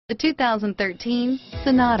The 2013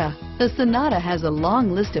 Sonata. The Sonata has a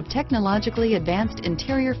long list of technologically advanced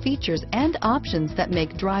interior features and options that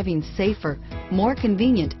make driving safer, more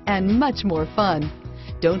convenient, and much more fun.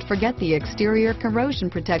 Don't forget the exterior corrosion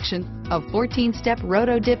protection, a 14-step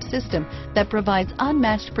roto-dip system that provides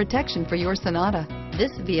unmatched protection for your Sonata.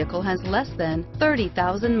 This vehicle has less than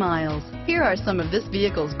 30,000 miles. Here are some of this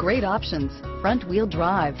vehicle's great options: front-wheel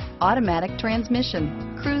drive, automatic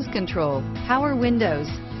transmission, cruise control, power windows,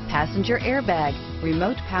 passenger airbag,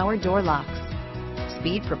 remote power door locks,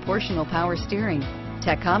 speed proportional power steering,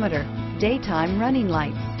 tachometer, daytime running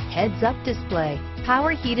lights, heads-up display,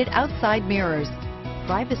 power heated outside mirrors,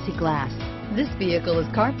 privacy glass. This vehicle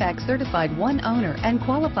is Carfax certified one owner and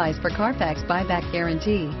qualifies for Carfax buyback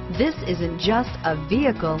guarantee. This isn't just a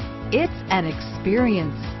vehicle, it's an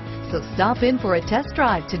experience. So stop in for a test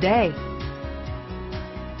drive today.